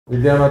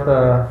ವಿದ್ಯಾಮತ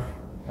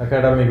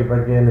academy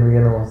ಬಗ್ಗೆ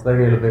ನಿಮಗೇನು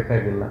ಹೊಸದಾಗಿ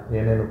ಹೇಳಬೇಕಾಗಿಲ್ಲ.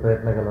 ಏನೇನು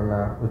ಪ್ರಯತ್ನಗಳನ್ನು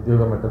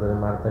ಉದ್ಯೋಗ ಮಟ್ಟದಲ್ಲಿ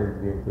ಮಾಡ್ತಾ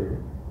ಇದ್ವಿ ಅಂತೇಳಿ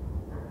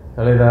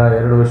ಕಳೆದ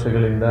 2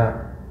 ವರ್ಷಗಳಿಂದ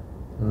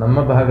ನಮ್ಮ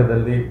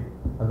ಭಾಗದಲ್ಲಿ,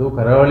 ಅದು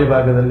ಕರಾವಳಿ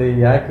ಭಾಗದಲ್ಲಿ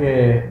ಯಾಕೆ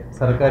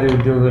ಸರ್ಕಾರಿ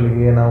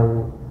ಉದ್ಯೋಗಗಳಿಗೆ ನಾವು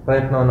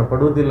ಪ್ರಯತ್ನವನ್ನು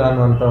ಪಡುವುದಿಲ್ಲ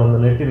ಅನ್ನುವಂಥ ಒಂದು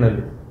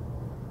ನಿಟ್ಟಿನಲ್ಲಿ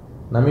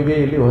ನಮಗೆ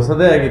ಇಲ್ಲಿ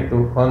ಹೊಸದೇ ಆಗಿತ್ತು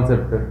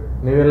ಕಾನ್ಸೆಪ್ಟ್.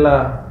 ನೀವೆಲ್ಲ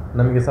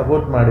ನಮಗೆ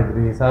ಸಪೋರ್ಟ್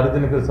ಮಾಡಿದ್ರಿ,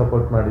 ಸಾರ್ವಜನಿಕರು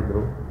ಸಪೋರ್ಟ್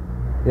ಮಾಡಿದರು.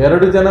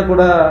 2 ಜನ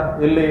ಕೂಡ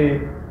ಇಲ್ಲಿ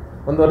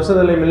ಒಂದು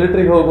ವರ್ಷದಲ್ಲಿ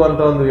ಮಿಲಿಟರಿಗೆ ಹೋಗುವಂಥ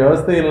ಒಂದು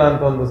ವ್ಯವಸ್ಥೆ ಇಲ್ಲ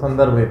ಅಂತ ಒಂದು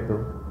ಸಂದರ್ಭ ಇತ್ತು.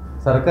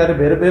 ಸರ್ಕಾರಿ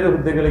ಬೇರೆ ಬೇರೆ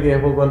ಹುದ್ದೆಗಳಿಗೆ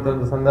ಹೋಗುವಂಥ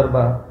ಒಂದು ಸಂದರ್ಭ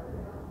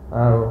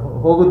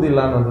ಹೋಗುವುದಿಲ್ಲ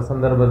ಅನ್ನೋಂಥ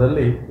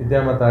ಸಂದರ್ಭದಲ್ಲಿ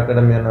ವಿದ್ಯಾಮತ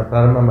ಅಕಾಡೆಮಿಯನ್ನು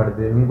ಪ್ರಾರಂಭ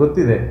ಮಾಡಿದ್ವಿ. ನಿಮ್ಗೆ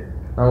ಗೊತ್ತಿದೆ,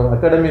 ನಾವು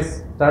ಅಕಾಡೆಮಿ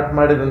ಸ್ಟಾರ್ಟ್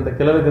ಮಾಡಿದಂಥ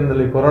ಕೆಲವೇ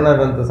ದಿನದಲ್ಲಿ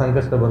ಕೊರೋನಾದಂಥ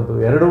ಸಂಕಷ್ಟ ಬಂತು.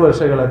 2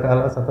 ವರ್ಷಗಳ ಕಾಲ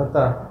ಸತತ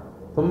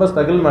ತುಂಬ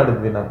ಸ್ಟ್ರಗಲ್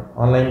ಮಾಡಿದ್ವಿ. ನಾವು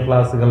ಆನ್ಲೈನ್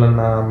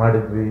ಕ್ಲಾಸ್ಗಳನ್ನು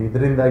ಮಾಡಿದ್ವಿ.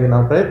 ಇದರಿಂದಾಗಿ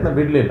ನಾವು ಪ್ರಯತ್ನ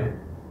ಬಿಡಲಿಲ್ಲ.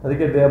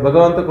 ಅದಕ್ಕೆ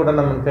ಭಗವಂತ ಕೂಡ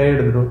ನಮ್ಮನ್ನು ಕೈ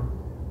ಹಿಡಿದ್ರು.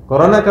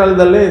 ಕೊರೋನಾ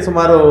ಕಾಲದಲ್ಲಿ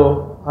ಸುಮಾರು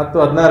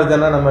 10-16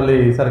 ಜನ ನಮ್ಮಲ್ಲಿ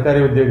ಸರ್ಕಾರಿ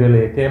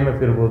ಉದ್ಯೋಗದಲ್ಲಿ KMF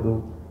ಇರ್ಬೋದು,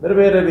 ಬೇರೆ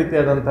ಬೇರೆ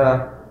ರೀತಿಯಾದಂಥ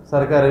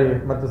ಸರ್ಕಾರಿ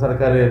ಮತ್ತು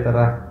ಸರ್ಕಾರೇತರ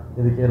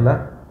ಇದಕ್ಕೆಲ್ಲ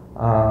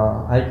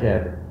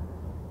ಆಯ್ಕೆಯಾಗಿದೆ.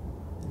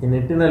 ಈ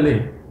ನಿಟ್ಟಿನಲ್ಲಿ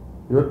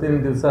ಇವತ್ತಿನ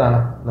ದಿವಸ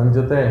ನನ್ನ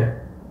ಜೊತೆ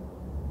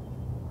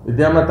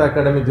ವಿದ್ಯಾಮತ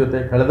ಅಕಾಡೆಮಿ ಜೊತೆ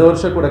ಕಳೆದ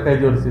ವರ್ಷ ಕೂಡ ಕೈ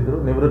ಜೋಡಿಸಿದ್ರು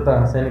ನಿವೃತ್ತ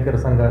ಸೈನಿಕರ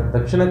ಸಂಘ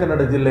ದಕ್ಷಿಣ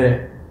ಕನ್ನಡ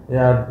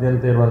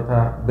ಜಿಲ್ಲೆಯಾದ್ಯಂತ ಇರುವಂಥ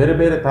ಬೇರೆ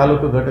ಬೇರೆ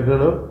ತಾಲೂಕು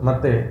ಘಟಕಗಳು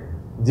ಮತ್ತು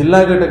ಜಿಲ್ಲಾ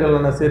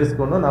ಘಟಕಗಳನ್ನು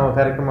ಸೇರಿಸಿಕೊಂಡು ನಾವು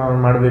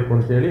ಕಾರ್ಯಕ್ರಮವನ್ನು ಮಾಡಬೇಕು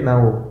ಅಂತೇಳಿ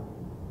ನಾವು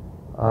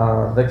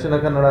ದಕ್ಷಿಣ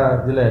ಕನ್ನಡ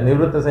ಜಿಲ್ಲೆ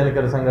ನಿವೃತ್ತ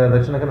ಸೈನಿಕರ ಸಂಘ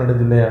ದಕ್ಷಿಣ ಕನ್ನಡ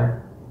ಜಿಲ್ಲೆಯ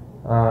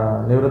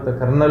ನಿವೃತ್ತ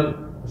ಕರ್ನಲ್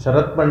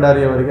ಶರತ್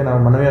ಭಂಡಾರಿ ಅವರಿಗೆ ನಾವು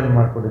ಮನವಿಯನ್ನು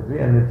ಮಾಡಿಕೊಟ್ಟಿದ್ವಿ.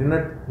 ಆ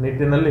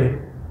ನಿಟ್ಟಿನಲ್ಲಿ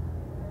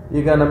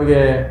ಈಗ ನಮಗೆ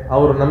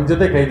ಅವರು ನಮ್ಮ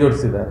ಜೊತೆ ಕೈ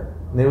ಜೋಡಿಸಿದ್ದಾರೆ.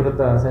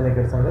 ನಿವೃತ್ತ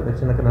ಸೈನಿಕರ ಸಂಘ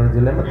ದಕ್ಷಿಣ ಕನ್ನಡ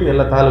ಜಿಲ್ಲೆ ಮತ್ತು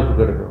ಎಲ್ಲ ತಾಲೂಕು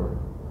ಘಟಕಗಳು.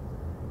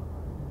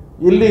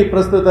 ಇಲ್ಲಿ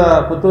ಪ್ರಸ್ತುತ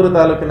ಪುತ್ತೂರು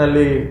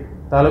ತಾಲೂಕಿನಲ್ಲಿ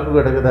ತಾಲೂಕು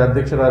ಘಟಕದ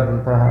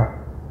ಅಧ್ಯಕ್ಷರಾದಂತಹ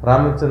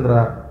ರಾಮಚಂದ್ರ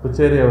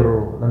ಪುಚೇರಿ ಅವರು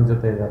ನಮ್ಮ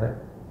ಜೊತೆ ಇದ್ದಾರೆ.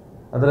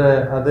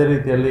 ಅದೇ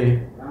ರೀತಿಯಲ್ಲಿ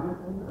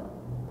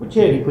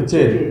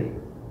ಪುಚೇರಿ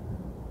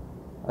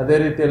ಅದೇ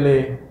ರೀತಿಯಲ್ಲಿ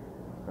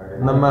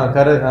ನಮ್ಮ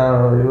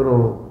ಇವರು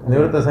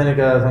ನಿವೃತ್ತ ಸೈನಿಕ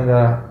ಸಂಘ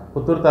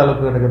ಪುತ್ತೂರು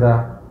ತಾಲೂಕು ಘಟಕದ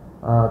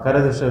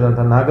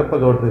ಕಾರ್ಯದರ್ಶಿಯಾದಂಥ ನಾಗಪ್ಪ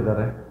ಗೌಡ್ರು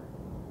ಇದ್ದಾರೆ.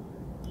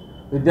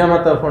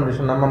 ವಿದ್ಯಾಮತ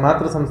ಫೌಂಡೇಶನ್, ನಮ್ಮ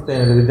ಮಾತೃ ಸಂಸ್ಥೆ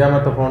ಏನಿದೆ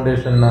ವಿದ್ಯಾಮತ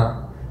ಫೌಂಡೇಶನ್ನ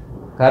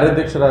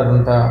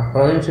ಕಾರ್ಯಾಧ್ಯಕ್ಷರಾದಂಥ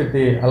ಪ್ರವೀಣ್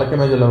ಶೆಟ್ಟಿ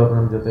ಅಲಕೆಮೇಜಲ್ ಅವರು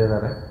ನಮ್ಮ ಜೊತೆ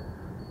ಇದ್ದಾರೆ.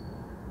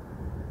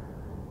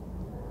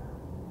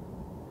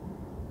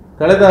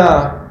 ಕಳೆದ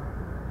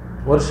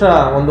ವರ್ಷ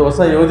ಒಂದು ಹೊಸ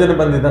ಯೋಜನೆ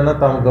ಬಂದಿದ್ದನ್ನು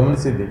ತಾವು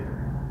ಗಮನಿಸಿದ್ದೀವಿ.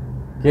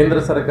 ಕೇಂದ್ರ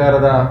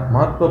ಸರ್ಕಾರದ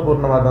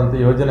ಮಹತ್ವಪೂರ್ಣವಾದಂಥ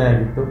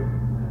ಯೋಜನೆಯಾಗಿತ್ತು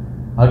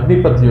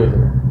ಅಗ್ನಿಪಥ್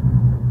ಯೋಜನೆ.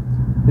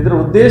 ಇದರ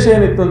ಉದ್ದೇಶ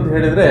ಏನಿತ್ತು ಅಂತ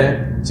ಹೇಳಿದರೆ,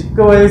 ಚಿಕ್ಕ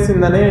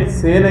ವಯಸ್ಸಿಂದನೇ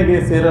ಸೇನೆಗೆ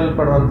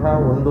ಸೇರಲ್ಪಡುವಂತಹ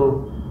ಒಂದು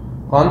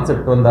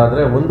ಕಾನ್ಸೆಪ್ಟ್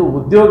ಒಂದಾದರೆ ಒಂದು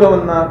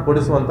ಉದ್ಯೋಗವನ್ನು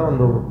ಕೊಡಿಸುವಂಥ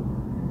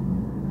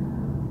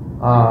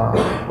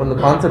ಒಂದು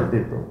ಕಾನ್ಸೆಪ್ಟ್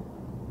ಇತ್ತು.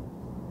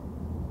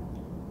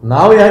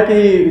 ನಾವು ಯಾಕೆ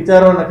ಈ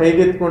ವಿಚಾರವನ್ನು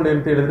ಕೈಗೆತ್ತಿಕೊಂಡು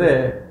ಅಂತ ಹೇಳಿದರೆ,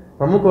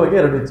 ಪ್ರಮುಖವಾಗಿ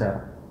 2 ವಿಚಾರ.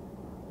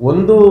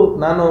 ಒಂದು,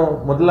 ನಾನು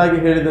ಮೊದಲಾಗಿ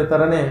ಹೇಳಿದ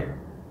ಥರನೇ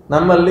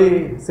ನಮ್ಮಲ್ಲಿ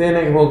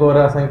ಸೇನೆಗೆ ಹೋಗುವವರ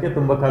ಸಂಖ್ಯೆ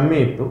ತುಂಬ ಕಮ್ಮಿ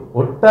ಇತ್ತು.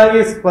 ಒಟ್ಟಾಗಿ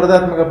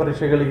ಸ್ಪರ್ಧಾತ್ಮಕ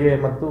ಪರೀಕ್ಷೆಗಳಿಗೆ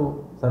ಮತ್ತು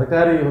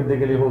ಸರ್ಕಾರಿ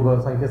ಹುದ್ದೆಗಳಿಗೆ ಹೋಗುವ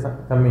ಸಂಖ್ಯೆ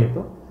ಕಮ್ಮಿ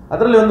ಇತ್ತು.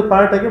 ಅದರಲ್ಲಿ ಒಂದು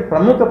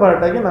ಪ್ರಮುಖ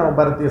ಪಾರ್ಟಾಗಿ ನಾವು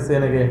ಭಾರತೀಯ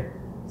ಸೇನೆಗೆ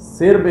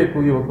ಸೇರಬೇಕು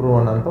ಯುವಕರು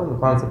ಅನ್ನೋಂಥ ಒಂದು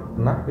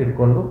ಕಾನ್ಸೆಪ್ಟನ್ನು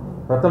ಇಟ್ಕೊಂಡು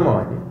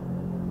ಪ್ರಥಮವಾಗಿ.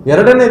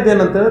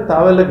 ಎರಡನೇದೇನಂತಂದರೆ,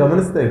 ತಾವೆಲ್ಲ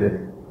ಗಮನಿಸ್ತಾ ಇದ್ದೀರಿ,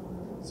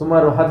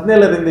 ಸುಮಾರು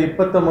 17ರಿಂದ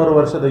 23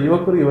 ವರ್ಷದ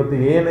ಯುವಕರು ಇವತ್ತು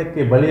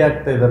ಏನಕ್ಕೆ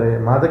ಬಲಿಯಾಗ್ತಾ ಇದ್ದಾರೆ,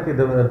 ಮಾದಕ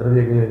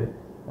ದ್ರವ್ಯಗಳಿಗೆ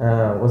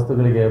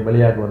ವಸ್ತುಗಳಿಗೆ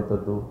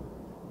ಬಲಿಯಾಗುವಂಥದ್ದು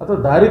ಅಥವಾ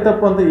ದಾರಿ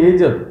ತಪ್ಪುವಂಥ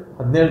ಏಜ್ ಅದು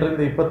 17ರಿಂದ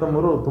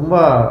 23 ತುಂಬ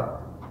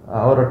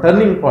ಅವರ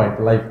ಟರ್ನಿಂಗ್ ಪಾಯಿಂಟ್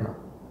ಲೈಫ್ನ.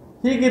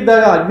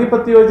 ಹೀಗಿದ್ದಾಗ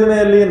ಅಗ್ನಿಪಥ್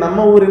ಯೋಜನೆಯಲ್ಲಿ ನಮ್ಮ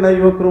ಊರಿನ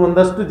ಯುವಕರು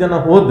ಒಂದಷ್ಟು ಜನ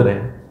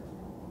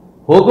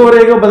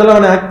ಹೋಗುವವರೆಗೂ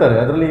ಬದಲಾವಣೆ ಆಗ್ತಾರೆ,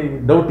 ಅದರಲ್ಲಿ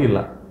ಡೌಟ್ ಇಲ್ಲ.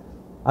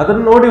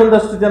 ಅದನ್ನು ನೋಡಿ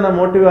ಒಂದಷ್ಟು ಜನ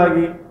ಮೋಟಿವ್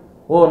ಆಗಿ,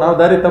 ನಾವು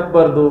ದಾರಿ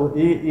ತಪ್ಪಬಾರ್ದು,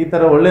 ಈ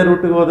ಥರ ಒಳ್ಳೆ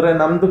ರೂಟಿಗೆ ಹೋದರೆ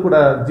ನಮ್ಮದು ಕೂಡ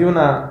ಜೀವನ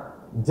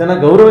ಜನ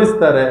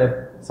ಗೌರವಿಸ್ತಾರೆ,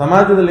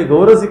 ಸಮಾಜದಲ್ಲಿ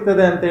ಗೌರವ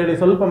ಸಿಗ್ತದೆ ಅಂತೇಳಿ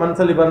ಸ್ವಲ್ಪ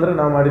ಮನಸ್ಸಲ್ಲಿ ಬಂದರೆ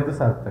ನಾವು ಮಾಡಿದ್ದು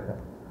ಸಾರ್ಥಕ.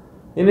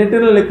 ಈ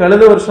ನಿಟ್ಟಿನಲ್ಲಿ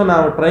ಕಳೆದ ವರ್ಷ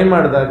ನಾವು ಟ್ರೈ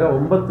ಮಾಡಿದಾಗ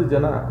 9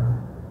 ಜನ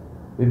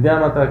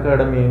ವಿದ್ಯಾಮತ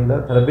ಅಕಾಡೆಮಿಯಿಂದ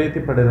ತರಬೇತಿ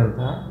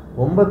ಪಡೆದಂತಹ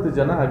 9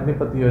 ಜನ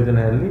ಅಗ್ನಿಪಥ್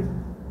ಯೋಜನೆಯಲ್ಲಿ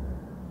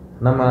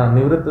ನಮ್ಮ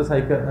ನಿವೃತ್ತ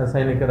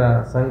ಸೈನಿಕರ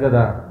ಸಂಘದ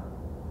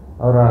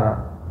ಅವರ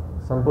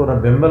ಸಂಪೂರ್ಣ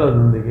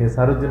ಬೆಂಬಲದೊಂದಿಗೆ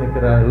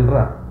ಸಾರ್ವಜನಿಕರ ಎಲ್ಲರ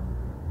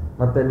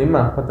ಮತ್ತು ನಿಮ್ಮ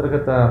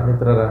ಪತ್ರಕರ್ತ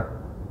ಮಿತ್ರರ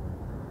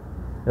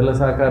ಎಲ್ಲ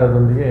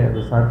ಸಹಕಾರದೊಂದಿಗೆ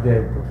ಅದು ಸಾಧ್ಯ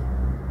ಆಯಿತು.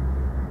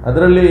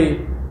 ಅದರಲ್ಲಿ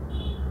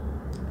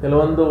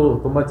ಕೆಲವೊಂದು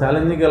ತುಂಬ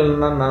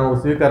ಚಾಲೆಂಜಿಂಗ್ಗಳನ್ನು ನಾವು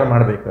ಸ್ವೀಕಾರ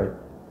ಮಾಡಬೇಕಾಯಿತು.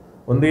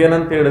 ಒಂದು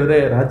ಏನಂತ ಹೇಳಿದ್ರೆ,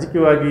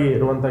 ರಾಜಕೀಯವಾಗಿ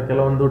ಇರುವಂಥ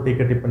ಕೆಲವೊಂದು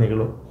ಟೀಕೆ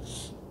ಟಿಪ್ಪಣಿಗಳು,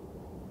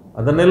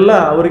 ಅದನ್ನೆಲ್ಲ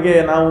ಅವರಿಗೆ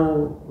ನಾವು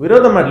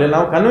ವಿರೋಧ ಮಾಡಲಿಲ್ಲ,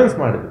 ನಾವು ಕನ್ವಿನ್ಸ್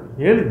ಮಾಡಿದ್ವಿ,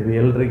 ಹೇಳಿದ್ವಿ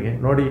ಎಲ್ರಿಗೆ,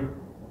 ನೋಡಿ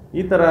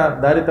ಈ ಥರ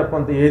ದಾರಿ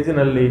ತಪ್ಪುವಂಥ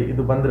ಏಜಿನಲ್ಲಿ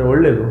ಇದು ಬಂದರೆ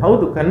ಒಳ್ಳೆಯದು.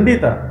 ಹೌದು,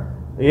 ಖಂಡಿತ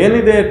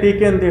ಏನಿದೆ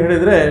ಟೀಕೆ ಅಂತ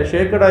ಹೇಳಿದರೆ,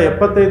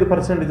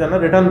 75% ಜನ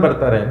ರಿಟರ್ನ್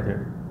ಬರ್ತಾರೆ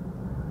ಅಂತೇಳಿ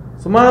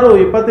ಸುಮಾರು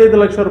 25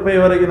 ಲಕ್ಷ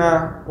ರೂಪಾಯಿವರೆಗಿನ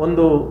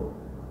ಒಂದು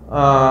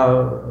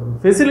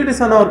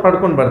ಫೆಸಿಲಿಟೀಸನ್ನು ಅವ್ರು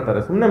ಪಡ್ಕೊಂಡು ಬರ್ತಾರೆ.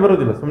 ಸುಮ್ಮನೆ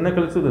ಬರೋದಿಲ್ಲ, ಸುಮ್ಮನೆ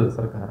ಕಳಿಸೋದಿಲ್ಲ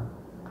ಸರ್ಕಾರ.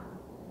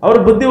 ಅವ್ರ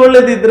ಬುದ್ಧಿ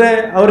ಒಳ್ಳೇದಿದ್ದರೆ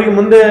ಅವರಿಗೆ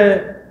ಮುಂದೆ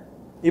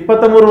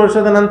 23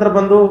 ವರ್ಷದ ನಂತರ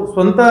ಬಂದು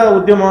ಸ್ವಂತ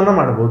ಉದ್ಯಮವನ್ನು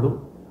ಮಾಡ್ಬೋದು.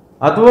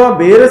 ಅಥವಾ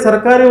ಬೇರೆ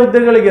ಸರ್ಕಾರಿ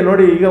ಹುದ್ದೆಗಳಿಗೆ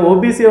ನೋಡಿ, ಈಗ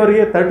OBC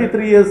ಅವರಿಗೆ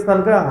 33 ಇಯರ್ಸ್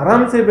ತನಕ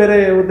ಆರಾಮ್ಸೆ ಬೇರೆ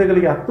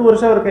ಹುದ್ದೆಗಳಿಗೆ 10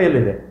 ವರ್ಷ ಅವರ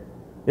ಕೈಯಲ್ಲಿದೆ.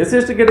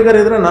 SC/ST ಕೆಟಗರಿ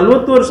ಇದ್ರೆ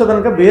 40 ವರ್ಷ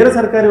ತನಕ ಬೇರೆ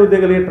ಸರ್ಕಾರಿ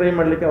ಹುದ್ದೆಗಳಿಗೆ ಟ್ರೈ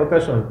ಮಾಡಲಿಕ್ಕೆ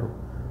ಅವಕಾಶ ಉಂಟು.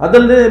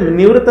 ಅದಲ್ಲದೆ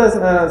ನಿವೃತ್ತ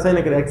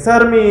ಸೈನಿಕರು ಎಕ್ಸ್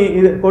ಆರ್ಮಿ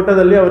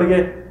ಕೋಟಾದಲ್ಲಿ ಅವರಿಗೆ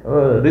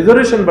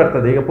ರಿಸರ್ವೇಷನ್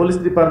ಬರ್ತದೆ. ಈಗ ಪೊಲೀಸ್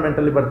ಡಿಪಾರ್ಟ್ಮೆಂಟ್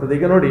ಅಲ್ಲಿ ಬರ್ತದೆ.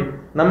 ಈಗ ನೋಡಿ,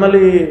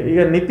 ನಮ್ಮಲ್ಲಿ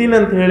ಈಗ ನಿತಿನ್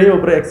ಅಂತ ಹೇಳಿ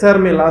ಒಬ್ಬರು ex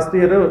army last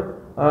year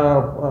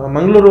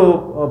Mangaluru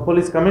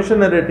police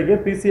ಕಮಿಷನರೇಟಿಗೆ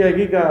PC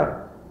ಆಗಿ ಈಗ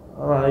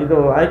ಇದು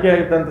ಆಯ್ಕೆ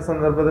ಆಗಿದ್ದಂಥ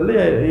ಸಂದರ್ಭದಲ್ಲಿ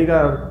ಈಗ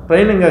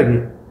ಟ್ರೈನಿಂಗ್ ಆಗಿ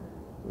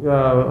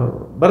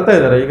ಬರ್ತಾ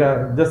ಇದ್ದಾರೆ. ಈಗ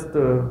ಜಸ್ಟ್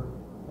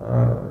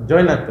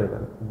ಜಾಯಿನ್ ಆಗ್ತಾ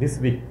ಇದ್ದಾರೆ ದಿಸ್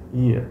ವೀಕ್,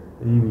 ಈ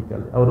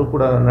ವೀಕಲ್ಲಿ ಅವರು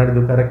ಕೂಡ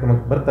ನಾಡಿದ್ದು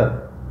ಕಾರ್ಯಕ್ರಮಕ್ಕೆ ಬರ್ತಾರೆ.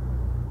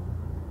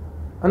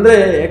 ಅಂದರೆ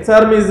ಎಕ್ಸ್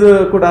ಆರ್ಮೀಸ್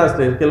ಕೂಡ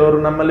ಅಷ್ಟೇ, ಕೆಲವರು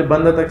ನಮ್ಮಲ್ಲಿ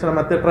ಬಂದ ತಕ್ಷಣ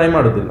ಮತ್ತೆ ಟ್ರೈ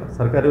ಮಾಡೋದಿಲ್ಲ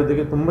ಸರ್ಕಾರಿ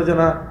ಹುದ್ದೆಗೆ. ತುಂಬ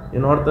ಜನ ಈ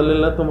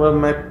ನಾರ್ತಲ್ಲೆಲ್ಲ ತುಂಬ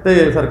ಮತ್ತೆ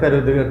ಸರ್ಕಾರಿ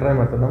ಹುದ್ದೆಗೆ ಟ್ರೈ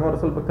ಮಾಡ್ತಾರೆ. ನಮ್ಮವರು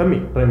ಸ್ವಲ್ಪ ಕಮ್ಮಿ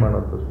ಟ್ರೈ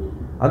ಮಾಡೋದು.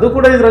 ಅದು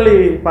ಕೂಡ ಇದರಲ್ಲಿ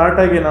ಪಾರ್ಟ್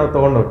ಆಗಿ ನಾವು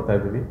ತೊಗೊಂಡು ಹೋಗ್ತಾ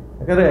ಇದ್ದೀವಿ.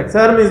 ಯಾಕಂದರೆ ಎಕ್ಸ್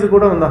ಆರ್ಮೀಸ್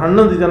ಕೂಡ ಒಂದು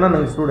 11 ಜನ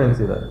ನಂಗೆ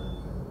ಸ್ಟೂಡೆಂಟ್ಸ್ ಇದ್ದಾರೆ.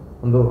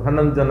 ಒಂದು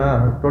 11 ಜನ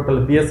ಟೋಟಲ್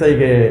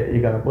PSIಗೆ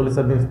ಈಗ ಪೊಲೀಸ್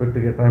ಸಬ್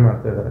ಇನ್ಸ್ಪೆಕ್ಟರ್ಗೆ ಟ್ರೈ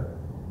ಮಾಡ್ತಾ ಇದ್ದಾರೆ.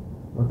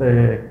 ಮತ್ತು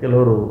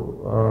ಕೆಲವರು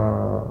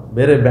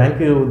ಬೇರೆ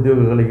ಬ್ಯಾಂಕ್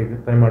ಉದ್ಯೋಗಗಳಿಗೆ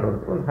ಟ್ರೈ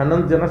ಮಾಡುವಂಥ ಒಂದು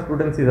 11 ಜನ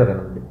ಸ್ಟೂಡೆಂಟ್ಸ್ ಇದ್ದಾರೆ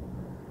ನಮಗೆ.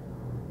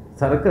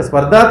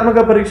 ಸ್ಪರ್ಧಾತ್ಮಕ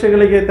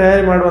ಪರೀಕ್ಷೆಗಳಿಗೆ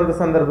ತಯಾರಿ ಮಾಡುವಂಥ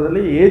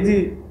ಸಂದರ್ಭದಲ್ಲಿ ಏಜ್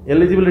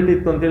ಎಲಿಜಿಬಿಲಿಟಿ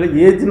ಇತ್ತು ಅಂತೇಳಿ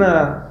ಏಜ್ನ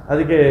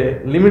ಅದಕ್ಕೆ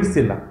ಲಿಮಿಟ್ಸ್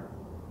ಇಲ್ಲ.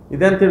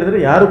 ಇದೆ ಅಂತ ಹೇಳಿದ್ರೆ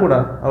ಯಾರು ಕೂಡ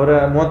ಅವರ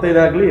 35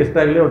 ಆಗಲಿ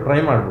ಎಷ್ಟಾಗಲಿ ಅವ್ರು ಟ್ರೈ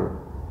ಮಾಡ್ಬೋದು.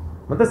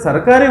 ಮತ್ತು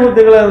ಸರ್ಕಾರಿ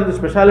ಹುದ್ದೆಗಳ ಒಂದು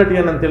ಸ್ಪೆಷಾಲಿಟಿ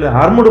ಏನಂತೇಳಿ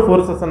ಆರ್ಮಡ್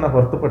ಫೋರ್ಸಸನ್ನು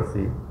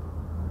ಹೊರತುಪಡಿಸಿ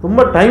ತುಂಬ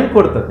ಟೈಮ್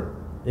ಕೊಡ್ತದೆ.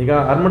 ಈಗ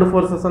ಆರ್ಮಡ್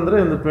ಫೋರ್ಸಸ್ ಅಂದರೆ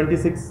ಒಂದು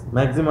 26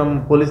 ಮ್ಯಾಕ್ಸಿಮಮ್,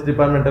 ಪೊಲೀಸ್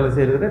ಡಿಪಾರ್ಟ್ಮೆಂಟಲ್ಲಿ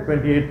ಸೇರಿದರೆ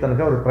 28 ತನಕ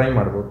ಅವರು ಟ್ರೈ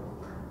ಮಾಡ್ಬೋದು.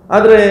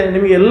 ಆದರೆ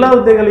ನಿಮಗೆ ಎಲ್ಲ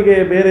ಹುದ್ದೆಗಳಿಗೆ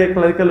ಬೇರೆ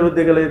ಕ್ಲರಿಕಲ್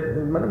ಹುದ್ದೆಗಳಿಗೆ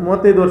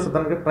 35 ವರ್ಷ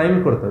ತನಕ ಟೈಮ್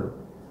ಕೊಡ್ತದೆ.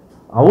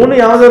 ಅವನು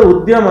ಯಾವುದಾದ್ರು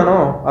ಉದ್ಯಮನೋ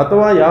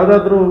ಅಥವಾ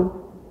ಯಾವುದಾದ್ರೂ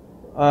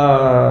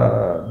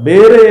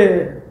ಬೇರೆ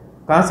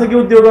ಖಾಸಗಿ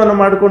ಉದ್ಯೋಗವನ್ನು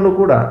ಮಾಡಿಕೊಂಡು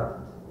ಕೂಡ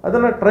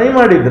ಅದನ್ನು ಟ್ರೈ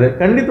ಮಾಡಿದರೆ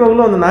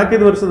ಖಂಡಿತವಾಗ್ಲೂ ಒಂದು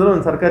 4-5 ವರ್ಷದಲ್ಲಿ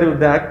ಒಂದು ಸರ್ಕಾರಿ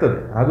ಹುದ್ದೆ ಆಗ್ತದೆ.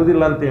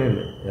 ಆಗೋದಿಲ್ಲ ಅಂತೇನಿಲ್ಲ,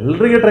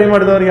 ಎಲ್ಲರಿಗೆ ಟ್ರೈ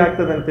ಮಾಡಿದವರಿಗೆ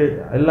ಆಗ್ತದೆ ಅಂತ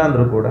ಇಲ್ಲ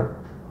ಅಂದರೂ ಕೂಡ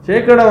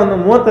ಶೇಕಡ ಒಂದು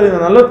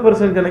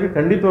 30-40% ಜನಕ್ಕೆ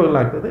ಖಂಡಿತವಾಗ್ಲೂ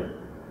ಆಗ್ತದೆ.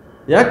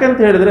 ಯಾಕಂತ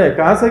ಹೇಳಿದ್ರೆ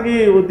ಖಾಸಗಿ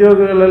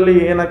ಉದ್ಯೋಗಗಳಲ್ಲಿ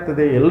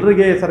ಏನಾಗ್ತದೆ,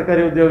 ಎಲ್ಲರಿಗೆ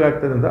ಸರ್ಕಾರಿ ಉದ್ಯೋಗ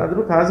ಆಗ್ತದೆ ಅಂತ.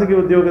 ಆದರೂ ಖಾಸಗಿ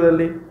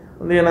ಉದ್ಯೋಗದಲ್ಲಿ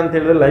ಒಂದು ಏನಂತ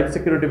ಹೇಳಿದ್ರೆ ಲೈಫ್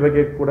ಸೆಕ್ಯೂರಿಟಿ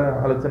ಬಗ್ಗೆ ಕೂಡ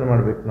ಆಲೋಚನೆ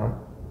ಮಾಡಬೇಕು ನಾವು.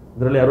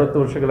 ಇದರಲ್ಲಿ 60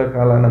 ವರ್ಷಗಳ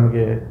ಕಾಲ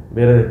ನಮಗೆ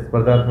ಬೇರೆ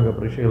ಸ್ಪರ್ಧಾತ್ಮಕ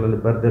ಪರೀಕ್ಷೆಗಳಲ್ಲಿ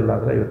ಬರೆದಿಲ್ಲ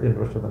ಆದರೆ 58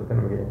 ವರ್ಷ ತನಕ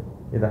ನಮಗೆ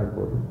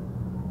ಇದಾಗ್ಬೋದು.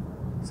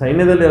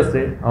 ಸೈನ್ಯದಲ್ಲಿ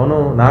ಅಷ್ಟೇ, ಅವನು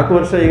 4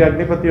 ವರ್ಷ ಈಗ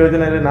ಅಗ್ನಿಪಥ್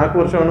ಯೋಜನೆಯಲ್ಲಿ 4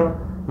 ವರ್ಷ ಅವನು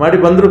ಮಾಡಿ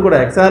ಬಂದರೂ ಕೂಡ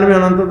ಎಕ್ಸ್ ಆರ್ಮಿ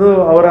ಅನ್ನೋಂಥದ್ದು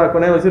ಅವರ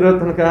ಕೊನೆ ಉಸಿರೋ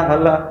ತನಕ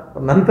ಅಲ್ಲ,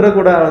 ನಂತರ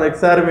ಕೂಡ ಅವನು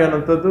ಎಕ್ಸ್ ಆರ್ಮಿ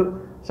ಅನ್ನೋಂಥದ್ದು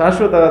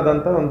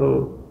ಶಾಶ್ವತವಾದಂಥ ಒಂದು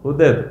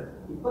ಹುದ್ದೆ ಅದು.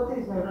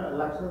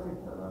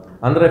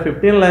 ಅಂದರೆ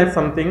 15 lakhs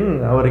ಸಮಥಿಂಗ್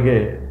ಅವರಿಗೆ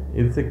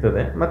ಇದು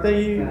ಸಿಗ್ತದೆ. ಮತ್ತು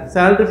ಈ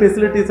ಸ್ಯಾಲ್ರಿ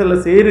ಫೆಸಿಲಿಟೀಸ್ ಎಲ್ಲ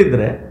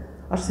ಸೇರಿದರೆ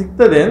ಅಷ್ಟು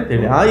ಸಿಗ್ತದೆ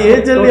ಅಂತೇಳಿ ಆ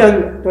ಏಜಲ್ಲಿ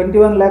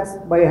 21 lakhs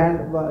ಬೈ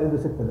ಹ್ಯಾಂಡ್ ಇದು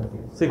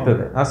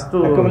ಸಿಗ್ತದೆ ಅಷ್ಟು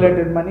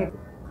ಅಕ್ಯುಮುಲೇಟೆಡ್ ಮನಿ.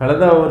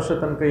 ಕಳೆದ ವರ್ಷ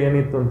ತನಕ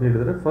ಏನಿತ್ತು ಅಂತ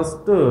ಹೇಳಿದರೆ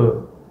ಫಸ್ಟ್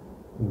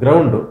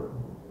ಗ್ರೌಂಡು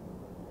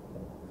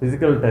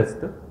ಫಿಸಿಕಲ್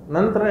ಟೆಸ್ಟ್,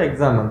 ನಂತರ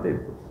ಎಕ್ಸಾಮ್ ಅಂತ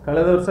ಇತ್ತು.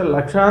 ಕಳೆದ ವರ್ಷ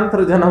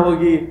ಲಕ್ಷಾಂತರ ಜನ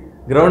ಹೋಗಿ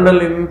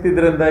ಗ್ರೌಂಡಲ್ಲಿ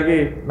ನಿಂತಿದ್ದರಿಂದಾಗಿ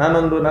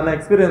ನನ್ನ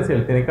ಎಕ್ಸ್ಪೀರಿಯನ್ಸ್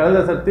ಹೇಳ್ತೀನಿ. ಕಳೆದ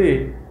ಸರ್ತಿ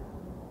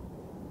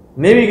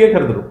ನೇವಿಗೆ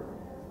ಕರೆದು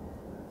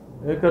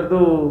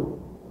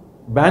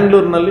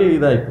ಬ್ಯಾಂಗ್ಳೂರಿನಲ್ಲಿ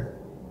ಇದಾಯಿತು,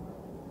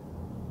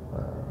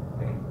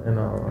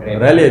 ಏನೋ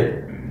ರ್ಯಾಲಿ ಆಯಿತು.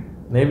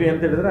 ನೇವಿ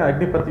ಅಂತ ಹೇಳಿದ್ರೆ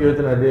ಅಗ್ನಿಪಥ್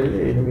ಯೋಜನೆ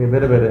ಅಡಿಯಲ್ಲಿ ನಿಮಗೆ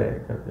ಬೇರೆ ಬೇರೆ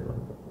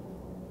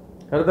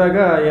ಕರೆದಾಗ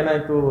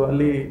ಏನಾಯಿತು,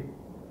 ಅಲ್ಲಿ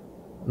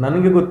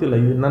ನನಗೆ ಗೊತ್ತಿಲ್ಲ,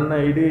 ನನ್ನ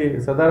ಇಡೀ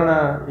ಸಾಧಾರಣ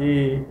ಈ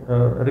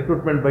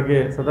ರಿಕ್ರೂಟ್ಮೆಂಟ್ ಬಗ್ಗೆ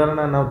ಸಾಧಾರಣ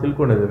ನಾವು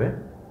ತಿಳ್ಕೊಂಡಿದ್ದೇವೆ.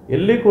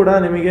 ಎಲ್ಲಿ ಕೂಡ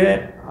ನಿಮಗೆ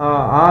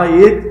ಆ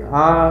ಏಜ್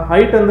ಆ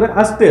ಹೈಟ್ ಅಂದರೆ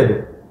ಅಷ್ಟೇ,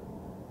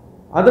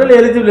 ಅದರಲ್ಲಿ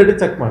ಎಲಿಜಿಬಿಲಿಟಿ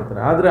ಚೆಕ್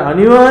ಮಾಡ್ತಾರೆ. ಆದರೆ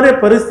ಅನಿವಾರ್ಯ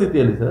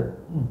ಪರಿಸ್ಥಿತಿಯಲ್ಲಿ ಸರ್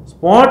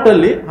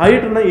ಸ್ಪಾಟಲ್ಲಿ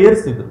ಹೈಟನ್ನು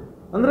ಏರಿಸಿದ್ರು.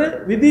 ಅಂದರೆ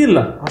ವಿಧಿ ಇಲ್ಲ,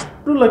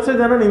 ಅಷ್ಟು ಲಕ್ಷ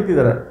ಜನ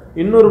ನಿಂತಿದ್ದಾರೆ,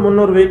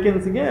 200-300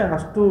 ವೇಕೆನ್ಸಿಗೆ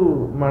ಅಷ್ಟು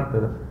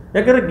ಮಾಡ್ತಾರೆ.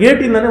 ಯಾಕಂದರೆ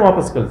ಗೇಟಿಂದನೇ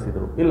ವಾಪಸ್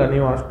ಕಳಿಸಿದ್ರು, ಇಲ್ಲ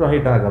ನೀವು ಅಷ್ಟು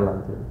ಹೈಟ್ ಆಗಲ್ಲ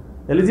ಅಂತೇಳಿ.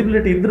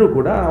 ಎಲಿಜಿಬಿಲಿಟಿ ಇದ್ದರೂ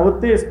ಕೂಡ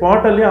ಅವತ್ತೇ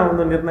ಸ್ಪಾಟಲ್ಲಿ ಆ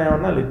ಒಂದು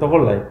ನಿರ್ಣಯವನ್ನು ಅಲ್ಲಿ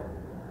ತಗೊಳ್ಳಾಯಿತು.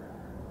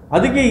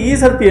 ಅದಕ್ಕೆ ಈ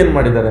ಸರ್ತಿ ಏನು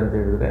ಮಾಡಿದ್ದಾರೆ ಅಂತ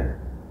ಹೇಳಿದರೆ,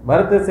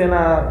 ಭಾರತೀಯ ಸೇನಾ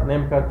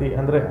ನೇಮಕಾತಿ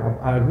ಅಂದರೆ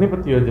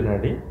ಅಗ್ನಿಪಥ್ ಯೋಜನೆ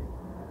ಅಡಿ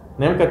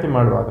ನೇಮಕಾತಿ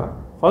ಮಾಡುವಾಗ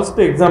ಫಸ್ಟ್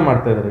ಎಕ್ಸಾಮ್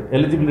ಮಾಡ್ತಾ ಇದ್ದಾರೆ,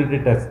 ಎಲಿಜಿಬಿಲಿಟಿ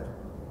ಟೆಸ್ಟ್,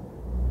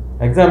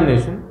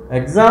 ಎಕ್ಸಾಮಿನೇಷನ್.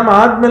 ಎಕ್ಸಾಮ್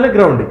ಆದಮೇಲೆ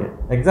ಗ್ರೌಂಡಿಗೆ,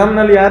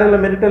 ಎಕ್ಸಾಮ್ನಲ್ಲಿ ಯಾರೆಲ್ಲ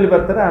ಮೆರಿಟಲ್ಲಿ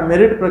ಬರ್ತಾರೆ ಆ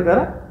ಮೆರಿಟ್ ಪ್ರಕಾರ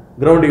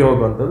ಗ್ರೌಂಡಿಗೆ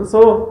ಹೋಗುವಂಥದ್ದು. ಸೊ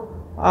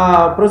ಆ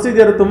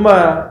ಪ್ರೊಸೀಜರ್ ತುಂಬ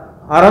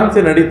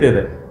ಆರಾಮ್ಸೆ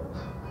ನಡೀತಿದೆ.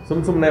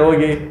 ಸುಮ್ಮನೆ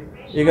ಹೋಗಿ,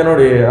 ಈಗ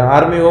ನೋಡಿ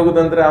ಆರ್ಮಿಗೆ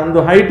ಹೋಗೋದಂದ್ರೆ ಅವನದು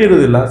ಹೈಟ್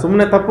ಇರೋದಿಲ್ಲ,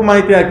 ಸುಮ್ಮನೆ ತಪ್ಪು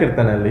ಮಾಹಿತಿ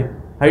ಹಾಕಿರ್ತಾನೆ ಅಲ್ಲಿ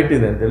ಹೈಟ್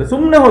ಇದೆ ಅಂತೇಳಿ,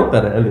 ಸುಮ್ಮನೆ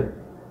ಹೋಗ್ತಾರೆ ಅಲ್ಲಿ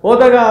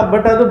ಹೋದಾಗ.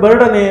 ಬಟ್ ಅದು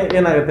ಬರ್ಡನ್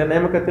ಏನಾಗುತ್ತೆ,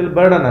 ನೇಮಕಾತಿಯಲ್ಲಿ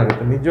ಬರ್ಡನ್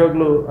ಆಗುತ್ತೆ,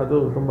 ನಿಜವಾಗ್ಲೂ ಅದು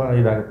ತುಂಬ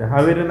ಇದಾಗುತ್ತೆ.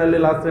 ಹಾವೇರಿನಲ್ಲಿ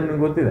ಲಾಸ್ಟ್ ಟೈಮ್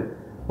ನಿಮ್ಗೆ ಗೊತ್ತಿದೆ,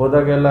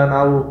 ಹೋದಾಗೆಲ್ಲ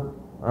ನಾವು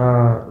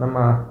ನಮ್ಮ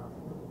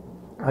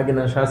ಆಗಿನ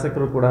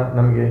ಶಾಸಕರು ಕೂಡ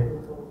ನಮಗೆ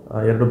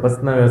 2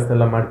 ಬಸ್ನ ವ್ಯವಸ್ಥೆ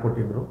ಎಲ್ಲ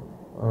ಮಾಡಿಕೊಟ್ಟಿದ್ರು,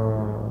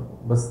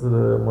 ಬಸ್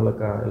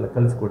ಮೂಲಕ ಎಲ್ಲ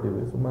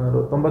ಕಲಿಸ್ಕೊಟ್ಟಿದ್ವಿ. ಸುಮಾರು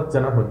 90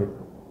 ಜನ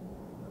ಹೋಗಿದ್ರು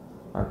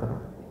ಆ ಥರ.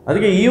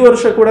 ಅದಕ್ಕೆ ಈ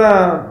ವರ್ಷ ಕೂಡ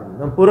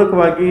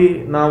ಪೂರಕವಾಗಿ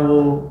ನಾವು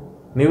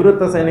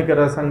ನಿವೃತ್ತ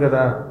ಸೈನಿಕರ ಸಂಘದ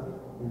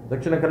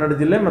ದಕ್ಷಿಣ ಕನ್ನಡ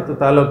ಜಿಲ್ಲೆ ಮತ್ತು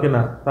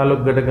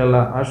ತಾಲೂಕು ಘಟಕಗಳ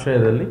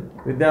ಆಶ್ರಯದಲ್ಲಿ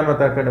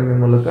ವಿದ್ಯಾಮತ ಅಕಾಡೆಮಿ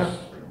ಮೂಲಕ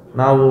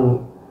ನಾವು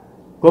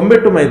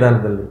ಕೊಂಬೆಟ್ಟು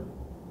ಮೈದಾನದಲ್ಲಿ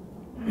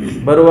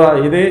ಬರುವ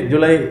ಇದೇ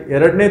ಜುಲೈ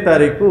 2ನೇ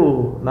ತಾರೀಕು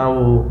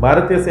ನಾವು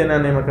ಭಾರತೀಯ ಸೇನಾ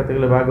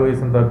ನೇಮಕಾತಿಗಳಲ್ಲಿ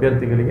ಭಾಗವಹಿಸುವಂಥ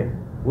ಅಭ್ಯರ್ಥಿಗಳಿಗೆ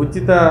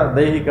ಉಚಿತ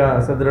ದೈಹಿಕ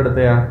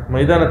ಸದೃಢತೆಯ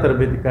ಮೈದಾನ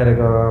ತರಬೇತಿ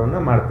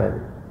ಕಾರ್ಯಕ್ರಮವನ್ನು ಮಾಡ್ತಾ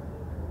ಇದ್ದೀವಿ.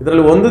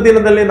 ಇದರಲ್ಲಿ ಒಂದು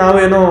ದಿನದಲ್ಲಿ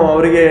ನಾವೇನೋ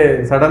ಅವರಿಗೆ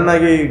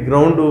ಸಡನ್ನಾಗಿ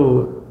ಗ್ರೌಂಡು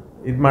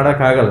ಇದು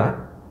ಮಾಡೋಕ್ಕಾಗಲ್ಲ.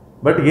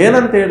 ಬಟ್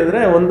ಏನಂತ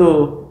ಹೇಳಿದ್ರೆ ಒಂದು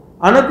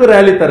ಅಣಕು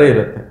ರ್ಯಾಲಿ ಥರ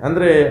ಇರುತ್ತೆ.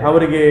 ಅಂದರೆ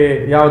ಅವರಿಗೆ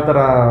ಯಾವ ಥರ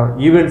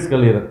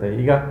ಈವೆಂಟ್ಸ್ಗಳಿರುತ್ತೆ.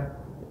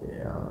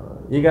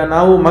 ಈಗ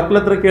ನಾವು ಮಕ್ಕಳ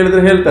ಹತ್ರ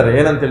ಕೇಳಿದ್ರೆ ಹೇಳ್ತಾರೆ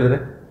ಏನಂತ ಹೇಳಿದ್ರೆ,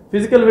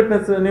 ಫಿಸಿಕಲ್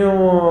ಫಿಟ್ನೆಸ್ ನೀವು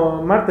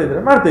ಮಾಡ್ತಾ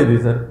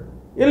ಇದ್ದೀವಿ ಸರ್.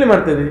 ಎಲ್ಲಿ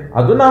ಮಾಡ್ತಾ ಇದ್ದೀವಿ?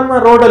 ಅದು ನಮ್ಮ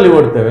ರೋಡಲ್ಲಿ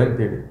ಓಡ್ತೇವೆ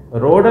ಅಂತೇಳಿ.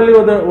 ರೋಡಲ್ಲಿ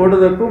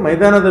ಓಡೋದಕ್ಕೂ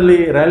ಮೈದಾನದಲ್ಲಿ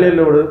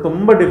ರ್ಯಾಲಿಯಲ್ಲಿ ಓಡೋದಕ್ಕೂ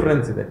ತುಂಬ